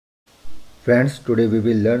Friends, today we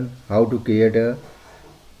will learn how to create a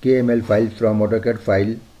KML file from Autocad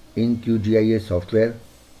file in QGIS software.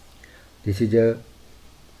 This is a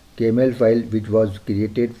KML file which was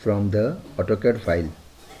created from the Autocad file.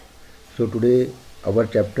 So today our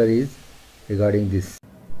chapter is regarding this.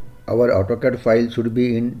 Our Autocad file should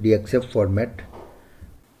be in DXF format.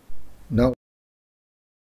 Now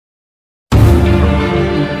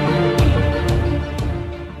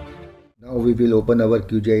we will open our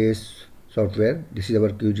QGIS software. This is our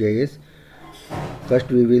QGIS. First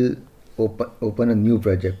we will open a new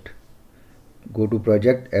project. Go to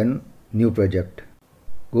project and new project.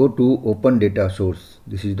 Go to open data source.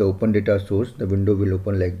 This is the open data source. The window will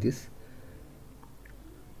open like this.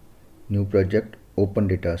 New project, open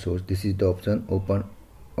data source. This is the option,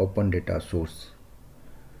 open data source.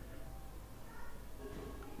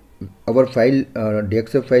 Our file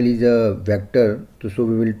DXF file is a vector, so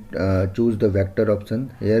we will choose the vector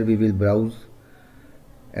option. Here we will browse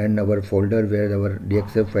and our folder where our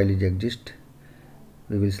DXF file is exist.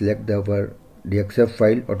 We will select our DXF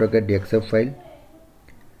file, Autocad DXF file,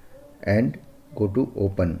 and go to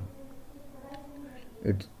open.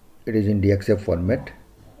 It is in DXF format.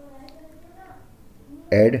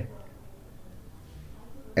 Add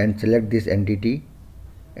and select this entity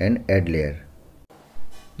and add layer.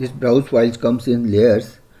 This browse files comes in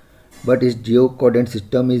layers, but its geocoordinate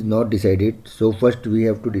system is not decided. So first we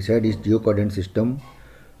have to decide its geocoordinate system.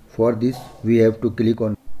 For this we have to click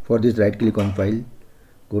on, for this right click on file,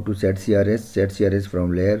 go to set CRS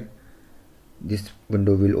from layer. This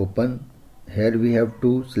window will open. Here we have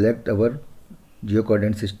to select our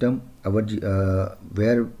geocoordinate system. Our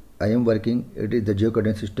where I am working, it is the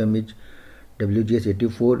geocoordinate system is WGS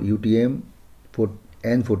 84 UTM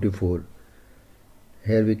N44.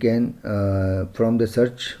 Here we can from the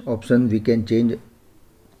search option we can change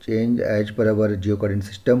as per our geocoordinate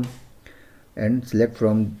system and select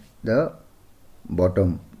from the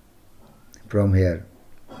bottom from here.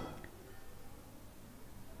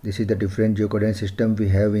 This is the different geocoordinate system we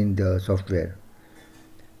have in the software.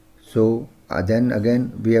 So then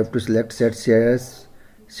again we have to select set CRS,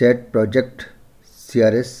 set project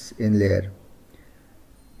CRS in layer.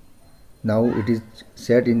 Now it is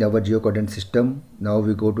set in our geocoordinate system. Now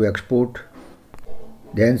we go to export,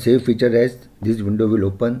 then save feature as. This window will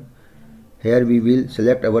open. Here we will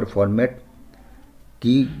select our format,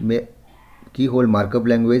 keyhole markup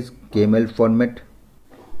language KML format.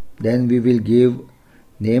 Then we will give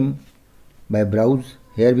name by browse.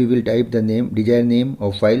 Here we will type the name, desired name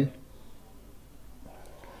of file,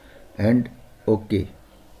 and OK.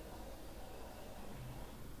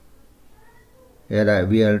 Here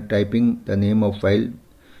we are typing the name of file.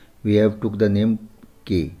 We have took the name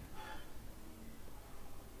K.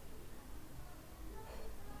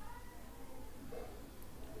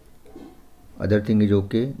 Other thing is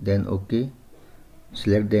OK. Then OK.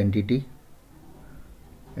 Select the entity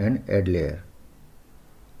and add layer.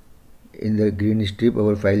 In the green strip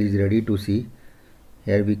our file is ready to see.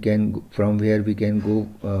 Here we can, from where we can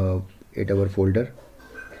go at our folder.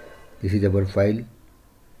 This is our file,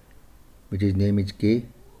 which is name is K.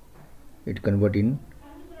 It convert in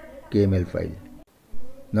KML file.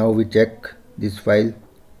 Now we check this file.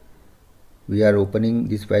 We are opening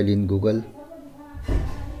this file in Google.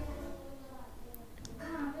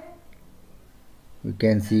 We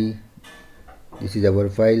can see this is our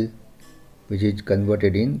file which is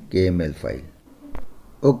converted in KML file.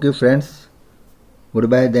 Okay friends,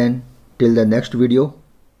 goodbye then, till the next video.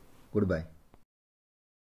 Goodbye.